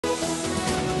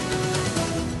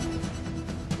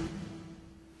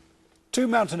Two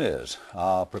mountaineers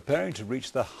are preparing to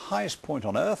reach the highest point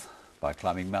on Earth by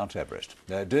climbing Mount Everest.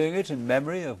 They're doing it in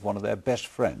memory of one of their best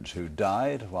friends who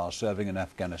died while serving in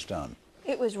Afghanistan.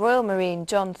 It was Royal Marine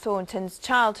John Thornton's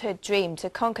childhood dream to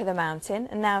conquer the mountain,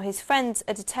 and now his friends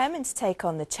are determined to take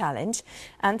on the challenge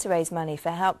and to raise money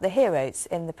for Help the Heroes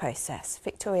in the process.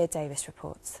 Victoria Davis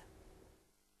reports.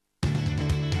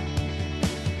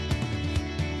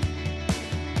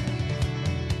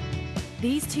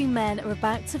 These two men are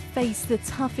about to face the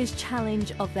toughest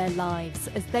challenge of their lives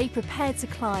as they prepare to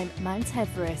climb Mount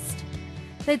Everest.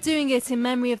 They're doing it in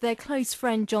memory of their close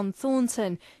friend John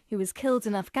Thornton, who was killed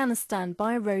in Afghanistan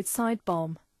by a roadside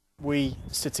bomb. We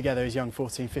stood together as young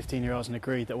 14, 15-year-olds and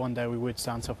agreed that one day we would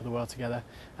stand top of the world together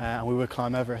and we would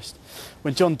climb Everest.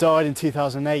 When John died in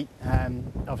 2008,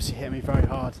 obviously hit me very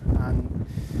hard, and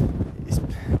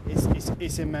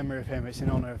it's in memory of him, it's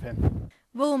in honour of him.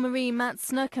 Royal Marine Matt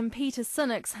Snook and Peter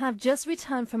Sunnux have just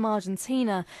returned from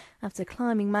Argentina after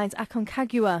climbing Mount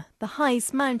Aconcagua, the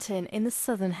highest mountain in the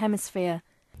southern hemisphere.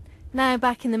 Now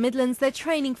back in the Midlands, they're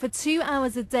training for 2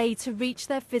 hours a day to reach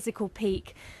their physical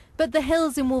peak. But the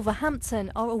hills in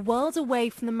Wolverhampton are a world away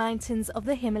from the mountains of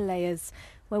the Himalayas,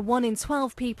 where 1 in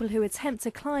 12 people who attempt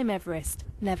to climb Everest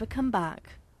never come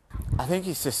back. I think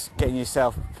it's just getting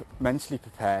yourself mentally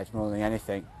prepared more than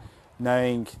anything,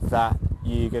 knowing that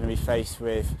you're going to be faced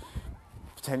with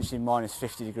potentially minus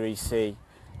 50 degrees C,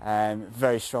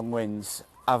 very strong winds,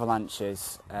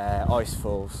 avalanches, ice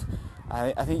falls.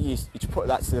 I think you just put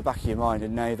that to the back of your mind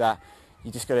and know that you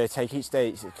just got to take each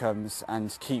day as it comes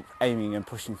and keep aiming and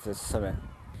pushing for the summit.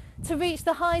 To reach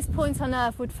the highest point on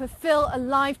Earth would fulfil a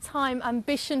lifetime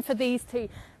ambition for these two,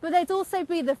 but they'd also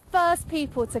be the first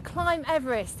people to climb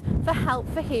Everest for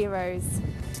Help for Heroes.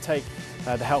 To take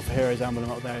the Help for Heroes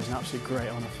emblem up there is an absolute great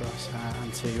honour for us,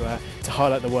 and to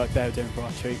highlight the work they're doing for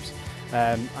our troops,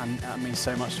 and that means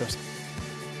so much to us.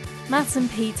 Matt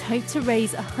and Pete hope to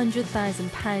raise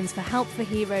 £100,000 for Help for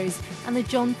Heroes and the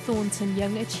John Thornton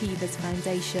Young Achievers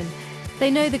Foundation. They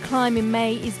know the climb in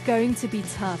May is going to be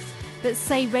tough, but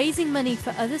say raising money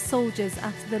for other soldiers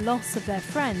after the loss of their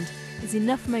friend is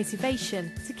enough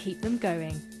motivation to keep them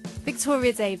going.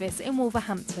 Victoria Davis in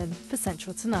Wolverhampton for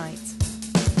Central Tonight.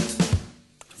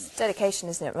 It's dedication,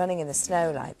 isn't it, running in the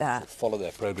snow like that? Follow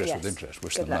their progress Yes. with interest.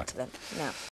 Wish Good them luck luck. to them. Now.